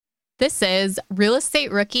This is Real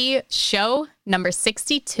Estate Rookie show number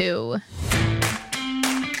 62.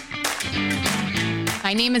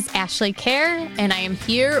 My name is Ashley Kerr, and I am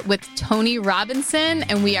here with Tony Robinson,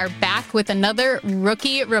 and we are back with another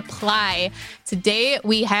rookie reply. Today,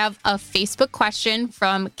 we have a Facebook question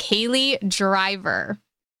from Kaylee Driver.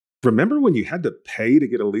 Remember when you had to pay to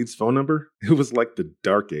get a lead's phone number? It was like the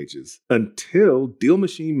dark ages, until Deal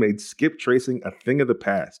Machine made skip tracing a thing of the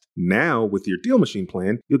past. Now, with your Deal Machine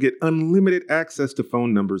plan, you'll get unlimited access to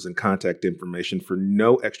phone numbers and contact information for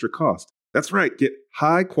no extra cost. That's right, get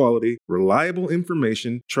high-quality, reliable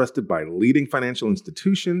information trusted by leading financial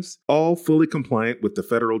institutions, all fully compliant with the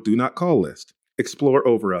federal Do Not Call list. Explore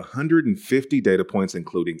over 150 data points,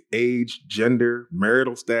 including age, gender,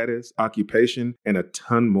 marital status, occupation, and a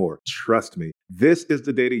ton more. Trust me, this is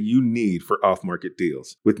the data you need for off-market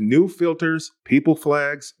deals. With new filters, people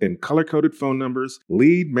flags, and color-coded phone numbers,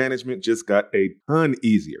 lead management just got a ton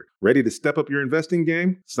easier. Ready to step up your investing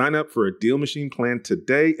game? Sign up for a Deal Machine plan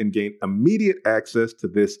today and gain immediate access to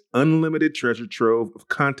this unlimited treasure trove of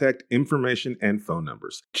contact information and phone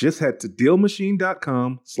numbers. Just head to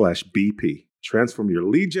DealMachine.com/BP. Transform your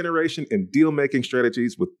lead generation and deal-making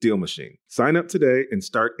strategies with Deal Machine. Sign up today and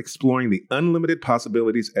start exploring the unlimited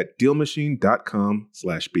possibilities at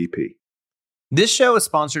DealMachine.com/BP. This show is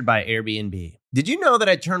sponsored by Airbnb. Did you know that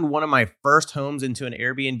I turned one of my first homes into an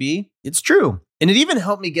Airbnb? It's true. And it even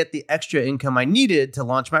helped me get the extra income I needed to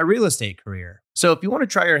launch my real estate career. So if you want to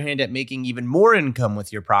try your hand at making even more income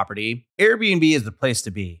with your property, Airbnb is the place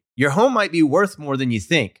to be. Your home might be worth more than you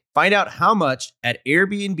think. Find out how much at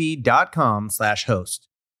airbnb.com/host.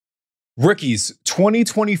 Rookies,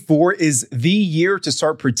 2024 is the year to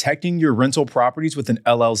start protecting your rental properties with an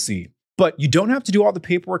LLC. But you don't have to do all the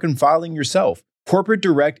paperwork and filing yourself. Corporate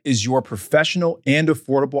Direct is your professional and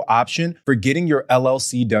affordable option for getting your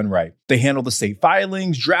LLC done right. They handle the state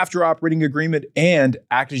filings, draft your operating agreement, and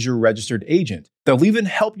act as your registered agent. They'll even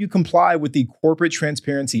help you comply with the Corporate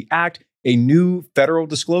Transparency Act, a new federal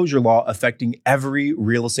disclosure law affecting every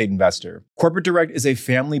real estate investor. Corporate Direct is a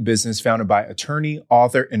family business founded by attorney,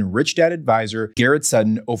 author, and rich dad advisor Garrett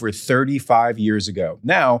Sutton over 35 years ago.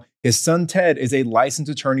 Now, his son Ted is a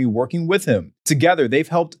licensed attorney working with him. Together, they've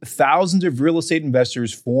helped thousands of real estate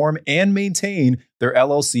investors form and maintain their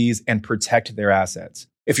LLCs and protect their assets.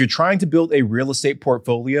 If you're trying to build a real estate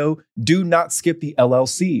portfolio, do not skip the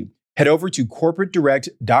LLC. Head over to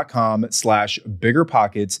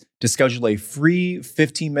corporatedirect.com/biggerpockets to schedule a free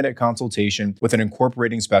 15-minute consultation with an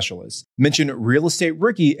incorporating specialist. Mention Real Estate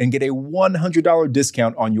Rookie and get a $100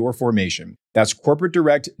 discount on your formation. That's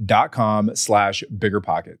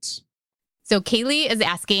corporatedirect.com/biggerpockets. So Kaylee is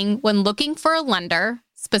asking, when looking for a lender,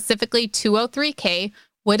 specifically 203K,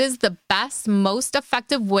 what is the best, most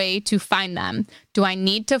effective way to find them? Do I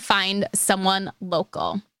need to find someone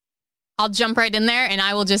local? I'll jump right in there and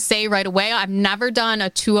I will just say right away, I've never done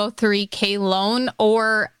a 203K loan,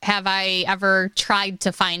 or have I ever tried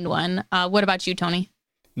to find one? What about you, Tony?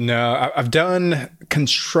 No, I've done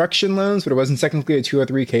construction loans, but it wasn't technically a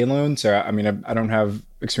 203K loan. So, I mean, I don't have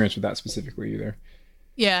experience with that specifically either.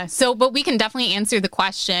 Yeah. So, but we can definitely answer the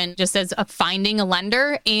question just as of finding a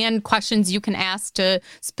lender, and questions you can ask to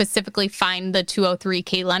specifically find the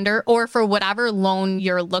 203K lender or for whatever loan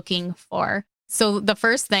you're looking for. So the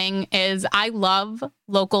first thing is, I love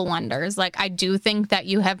local lenders. Like, I do think that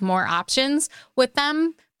you have more options with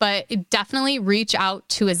them, but definitely reach out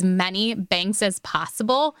to as many banks as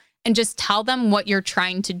possible and just tell them what you're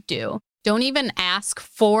trying to do. Don't even ask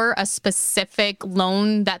for a specific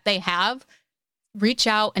loan that they have. Reach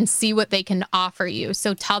out and see what they can offer you.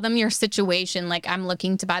 So tell them your situation. Like, I'm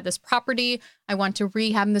looking to buy this property. I want to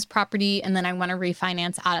rehab this property, and then I want to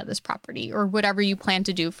refinance out of this property, or whatever you plan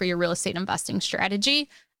to do for your real estate investing strategy.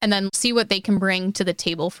 And then see what they can bring to the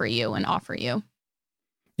table for you and offer you.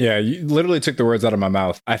 Yeah, you literally took the words out of my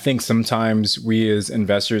mouth. I think sometimes we as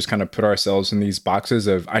investors kind of put ourselves in these boxes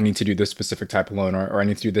of, I need to do this specific type of loan, or I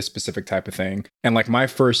need to do this specific type of thing. And like my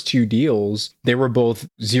first two deals, they were both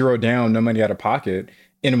zero down, no money out of pocket.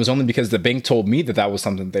 And it was only because the bank told me that that was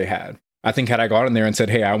something they had. I think had I gone in there and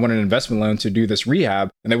said, hey, I want an investment loan to do this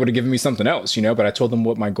rehab, and they would have given me something else, but I told them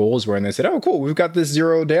what my goals were, and they said, oh, cool, we've got this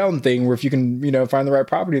zero down thing where if you can, find the right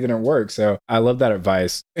property, then it works. So I love that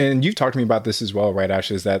advice. And you've talked to me about this as well, right,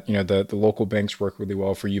 Ash, is that, the local banks work really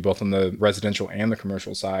well for you, both on the residential and the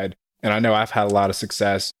commercial side. And I know I've had a lot of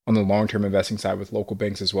success on the long-term investing side with local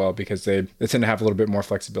banks as well, because they tend to have a little bit more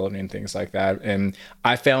flexibility and things like that. And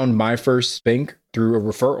I found my first bank through a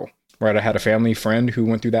referral. Right, I had a family friend who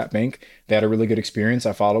went through that bank. They had a really good experience.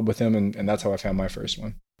 I followed with them, and that's how I found my first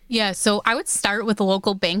one. Yeah, so I would start with the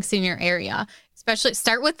local banks in your area. Especially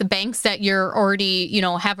start with the banks that you're already,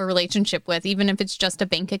 have a relationship with, even if it's just a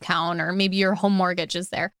bank account or maybe your home mortgage is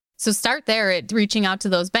there. So start there at reaching out to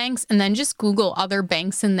those banks and then just Google other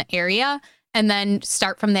banks in the area and then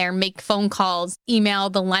start from there. Make phone calls, email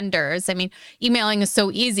the lenders. I mean, emailing is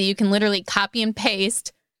so easy. You can literally copy and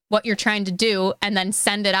paste what you're trying to do and then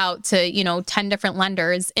send it out to, 10 different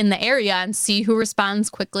lenders in the area and see who responds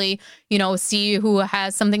quickly, see who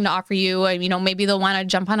has something to offer you. Maybe they'll want to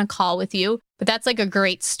jump on a call with you. But that's like a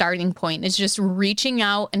great starting point, is just reaching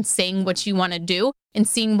out and saying what you want to do and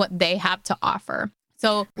seeing what they have to offer.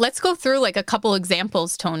 So let's go through like a couple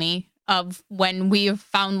examples, Tony, of when we've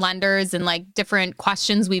found lenders and like different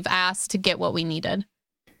questions we've asked to get what we needed.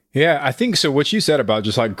 Yeah, I think so. What you said about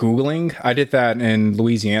just like Googling, I did that in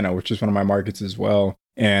Louisiana, which is one of my markets as well.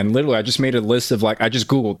 And literally, I just made a list of I just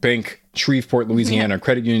Googled Bank Shreveport, Louisiana,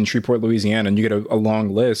 Credit Union Shreveport, Louisiana, and you get a long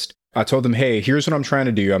list. I told them, hey, here's what I'm trying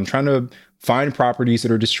to do. I'm trying to find properties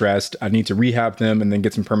that are distressed. I need to rehab them and then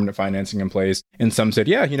get some permanent financing in place. And some said,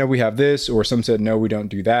 yeah, we have this, or some said, no, we don't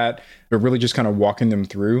do that. But really just kind of walking them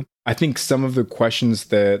through. I think some of the questions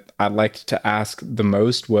that I liked to ask the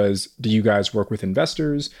most was, do you guys work with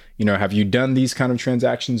investors? Have you done these kind of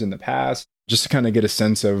transactions in the past? Just to kind of get a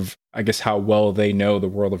sense of, I guess, how well they know the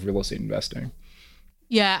world of real estate investing.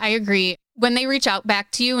 Yeah, I agree. When they reach out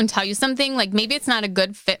back to you and tell you something, like maybe it's not a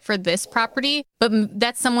good fit for this property, but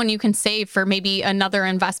that's someone you can save for maybe another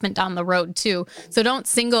investment down the road too. So don't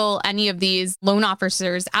single any of these loan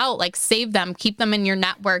officers out, like save them, keep them in your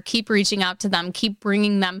network, keep reaching out to them, keep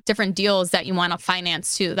bringing them different deals that you want to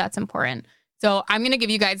finance too. That's important. So I'm going to give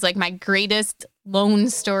you guys like my greatest loan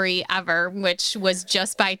story ever, which was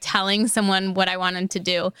just by telling someone what I wanted to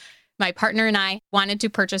do. My partner and I wanted to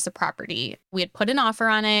purchase a property. We had put an offer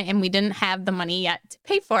on it and we didn't have the money yet to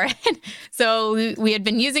pay for it. So we had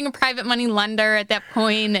been using a private money lender at that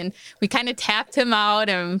point, and we kind of tapped him out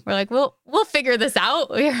and we're like, we'll figure this out.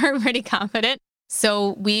 We were pretty confident.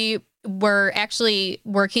 So we were actually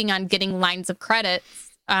working on getting lines of credit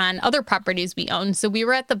on other properties we own. So we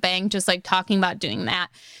were at the bank just like talking about doing that.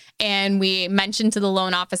 And we mentioned to the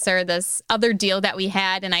loan officer this other deal that we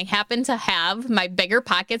had. And I happened to have my Bigger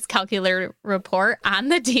Pockets calculator report on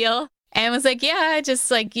the deal. And was like, yeah,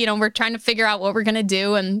 just like, we're trying to figure out what we're going to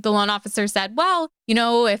do. And the loan officer said, well,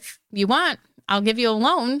 if you want, I'll give you a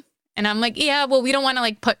loan. And I'm like, yeah, well, we don't want to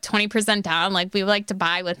like put 20% down. Like we like to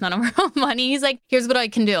buy with none of our own money. He's like, here's what I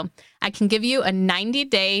can do. I can give you a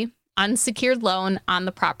 90-day unsecured loan on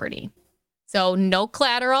the property. So no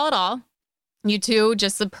collateral at all. You two,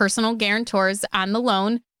 just the personal guarantors on the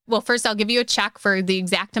loan. Well, first I'll give you a check for the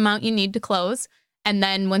exact amount you need to close. And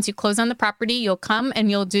then once you close on the property, you'll come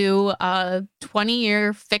and you'll do a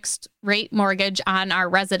 20-year fixed rate mortgage on our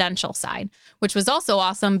residential side, which was also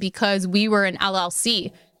awesome because we were an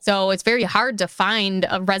LLC. So it's very hard to find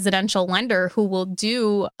a residential lender who will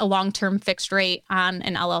do a long-term fixed rate on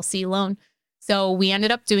an LLC loan. So we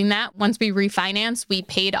ended up doing that. Once we refinanced, we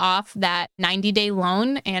paid off that 90-day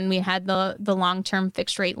loan and we had the long-term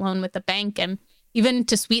fixed rate loan with the bank. And even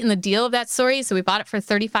to sweeten the deal of that story, so we bought it for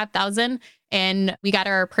 $35,000 and we got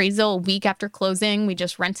our appraisal a week after closing. We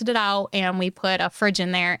just rented it out and we put a fridge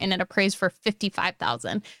in there and it appraised for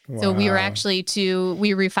 $55,000. Wow. So we were actually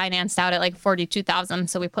we refinanced out at like $42,000.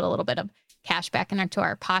 So we put a little bit of cash back into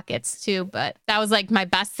our pockets too. But that was like my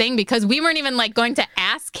best thing because we weren't even like going to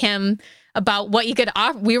ask him about what you could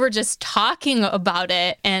offer. We were just talking about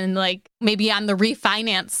it and like maybe on the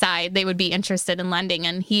refinance side, they would be interested in lending.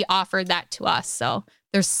 And he offered that to us. So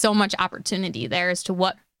there's so much opportunity there as to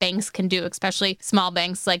what banks can do, especially small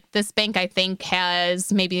banks. Like this bank, I think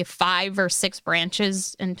has maybe 5 or 6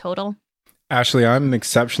 branches in total. Ashley, I'm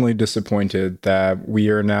exceptionally disappointed that we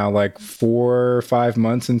are now like 4 or 5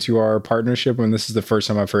 months into our partnership when this is the first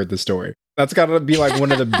time I've heard the story. That's got to be like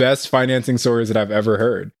one of the best financing stories that I've ever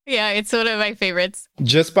heard. Yeah, it's one of my favorites.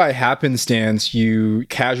 Just by happenstance, you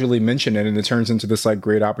casually mention it and it turns into this like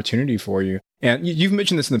great opportunity for you. And you've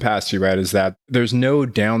mentioned this in the past too, right? Is that there's no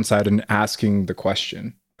downside in asking the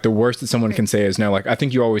question. The worst that someone can say is no. Like, I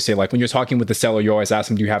think you always say, like, when you're talking with the seller, you always ask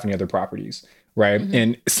them, do you have any other properties? Right. Mm-hmm.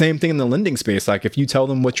 And same thing in the lending space. Like, if you tell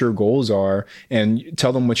them what your goals are and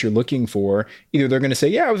tell them what you're looking for, either they're going to say,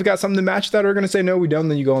 yeah, we've got something to match that, or going to say, no, we don't.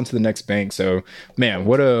 Then you go on to the next bank. So, man,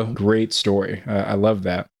 what a great story. I love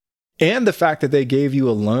that. And the fact that they gave you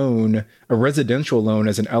a loan, a residential loan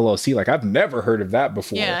as an LLC, like I've never heard of that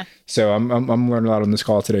before. Yeah. So I'm learning a lot on this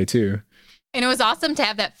call today too. And it was awesome to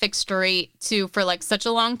have that fixed rate too for like such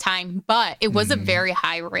a long time, but it was a very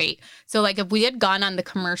high rate. So like if we had gone on the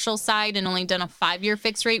commercial side and only done a 5-year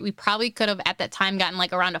fixed rate, we probably could have at that time gotten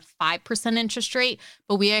like around a 5% interest rate,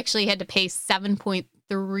 but we actually had to pay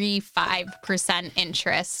 7.35%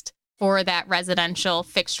 interest for that residential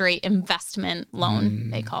fixed rate investment loan,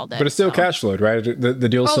 they called it. But it's still cash flowed, right? The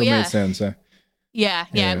deal still made sense. Yeah.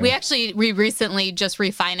 We recently just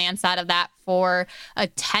refinanced out of that for a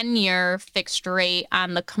 10-year fixed rate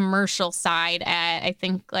on the commercial side at, I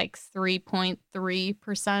think, like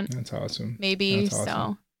 3.3%. That's awesome. Maybe. That's awesome.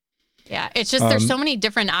 So, yeah, it's just there's so many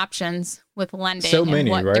different options with lending and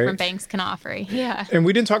what right? different banks can offer. Yeah. And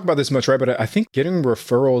we didn't talk about this much, right? But I think getting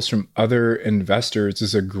referrals from other investors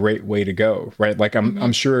is a great way to go, right? Like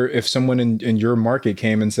I'm sure if someone in your market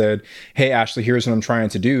came and said, hey, Ashley, here's what I'm trying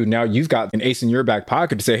to do. Now you've got an ace in your back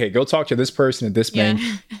pocket to say, hey, go talk to this person at this bank.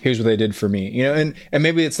 Here's what they did for me. You know, and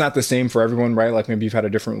maybe it's not the same for everyone, right? Like maybe you've had a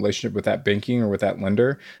different relationship with that banking or with that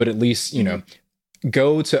lender, but at least, you know,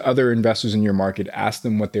 go to other investors in your market, ask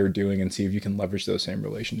them what they're doing and see if you can leverage those same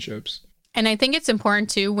relationships. And I think it's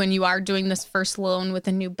important too, when you are doing this first loan with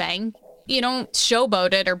a new bank, you don't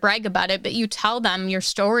showboat it or brag about it, but you tell them your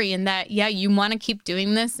story and that, yeah, you want to keep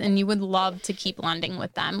doing this and you would love to keep lending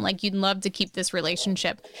with them. Like you'd love to keep this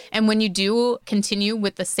relationship. And when you do continue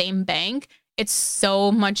with the same bank, it's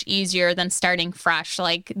so much easier than starting fresh.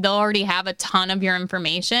 Like they'll already have a ton of your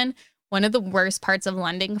information. One of the worst parts of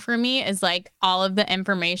lending for me is like all of the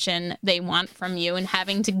information they want from you and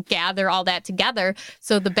having to gather all that together.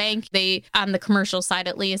 So the bank, they, on the commercial side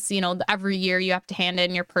at least, you know, every year you have to hand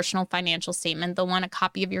in your personal financial statement. They'll want a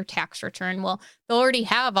copy of your tax return. Well, they'll already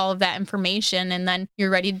have all of that information and then you're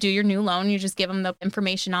ready to do your new loan. You just give them the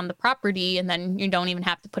information on the property and then you don't even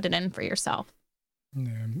have to put it in for yourself.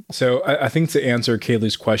 Yeah. So I think to answer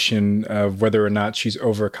Kaylee's question of whether or not she's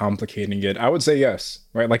overcomplicating it, I would say yes,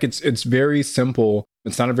 right? Like it's very simple.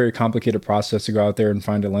 It's not a very complicated process to go out there and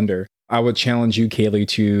find a lender. I would challenge you, Kaylee,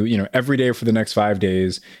 to, you know, every day for the next 5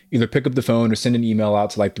 days, either pick up the phone or send an email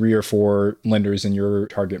out to like 3 or 4 lenders in your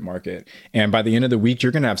target market. And by the end of the week,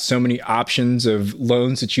 you're going to have so many options of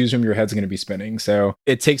loans to choose from, your head's going to be spinning. So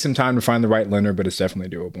it takes some time to find the right lender, but it's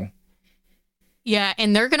definitely doable. Yeah,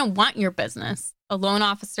 and they're going to want your business. A loan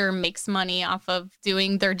officer makes money off of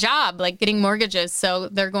doing their job, like getting mortgages. So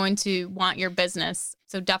they're going to want your business.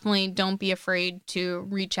 So definitely don't be afraid to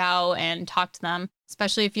reach out and talk to them,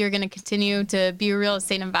 especially if you're going to continue to be a real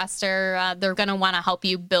estate investor. They're going to want to help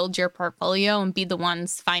you build your portfolio and be the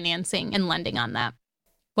ones financing and lending on that.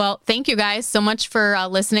 Well, thank you guys so much for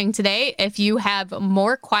listening today. If you have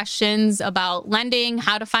more questions about lending,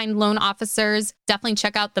 how to find loan officers, definitely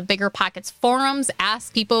check out the Bigger Pockets forums.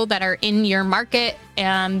 Ask people that are in your market,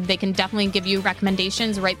 and they can definitely give you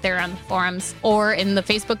recommendations right there on the forums or in the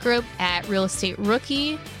Facebook group at Real Estate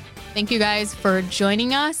Rookie. Thank you guys for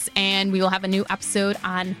joining us, and we will have a new episode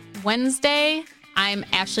on Wednesday. I'm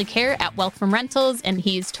Ashley Kerr at Wealth from Rentals, and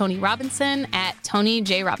he's Tony Robinson at Tony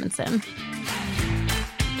J. Robinson.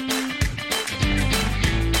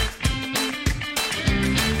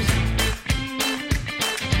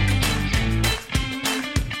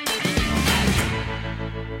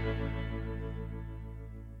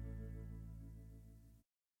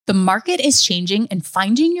 The market is changing and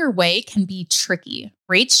finding your way can be tricky.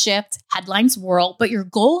 Rates shift, headlines whirl, but your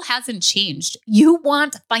goal hasn't changed. You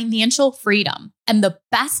want financial freedom. And the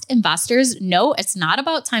best investors know it's not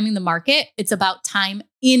about timing the market, it's about time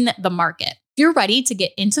in the market. If you're ready to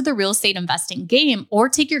get into the real estate investing game or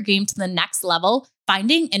take your game to the next level,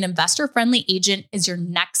 finding an investor-friendly agent is your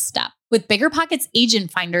next step. With BiggerPockets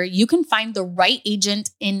Agent Finder, you can find the right agent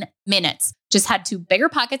in minutes. Just head to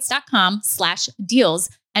biggerpockets.com/deals.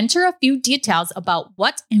 Enter a few details about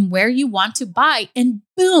what and where you want to buy, and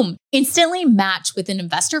boom, instantly match with an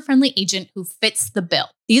investor-friendly agent who fits the bill.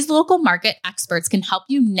 These local market experts can help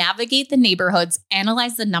you navigate the neighborhoods,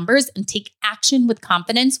 analyze the numbers, and take action with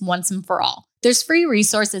confidence once and for all. There's free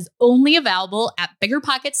resources only available at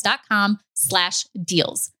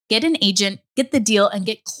biggerpockets.com/deals. Get an agent, get the deal, and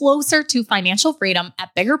get closer to financial freedom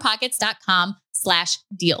at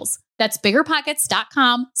biggerpockets.com/deals. That's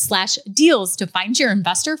biggerpockets.com/deals to find your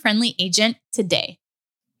investor-friendly agent today.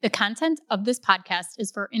 The content of this podcast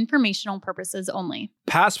is for informational purposes only.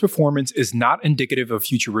 Past performance is not indicative of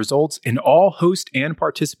future results, and all host and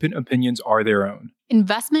participant opinions are their own.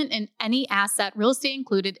 Investment in any asset, real estate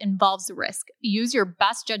included, involves risk. Use your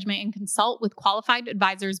best judgment and consult with qualified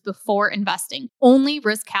advisors before investing. Only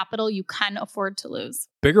risk capital you can afford to lose.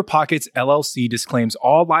 Bigger Pockets LLC disclaims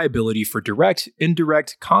all liability for direct,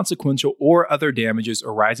 indirect, consequential, or other damages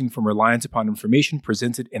arising from reliance upon information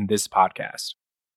presented in this podcast.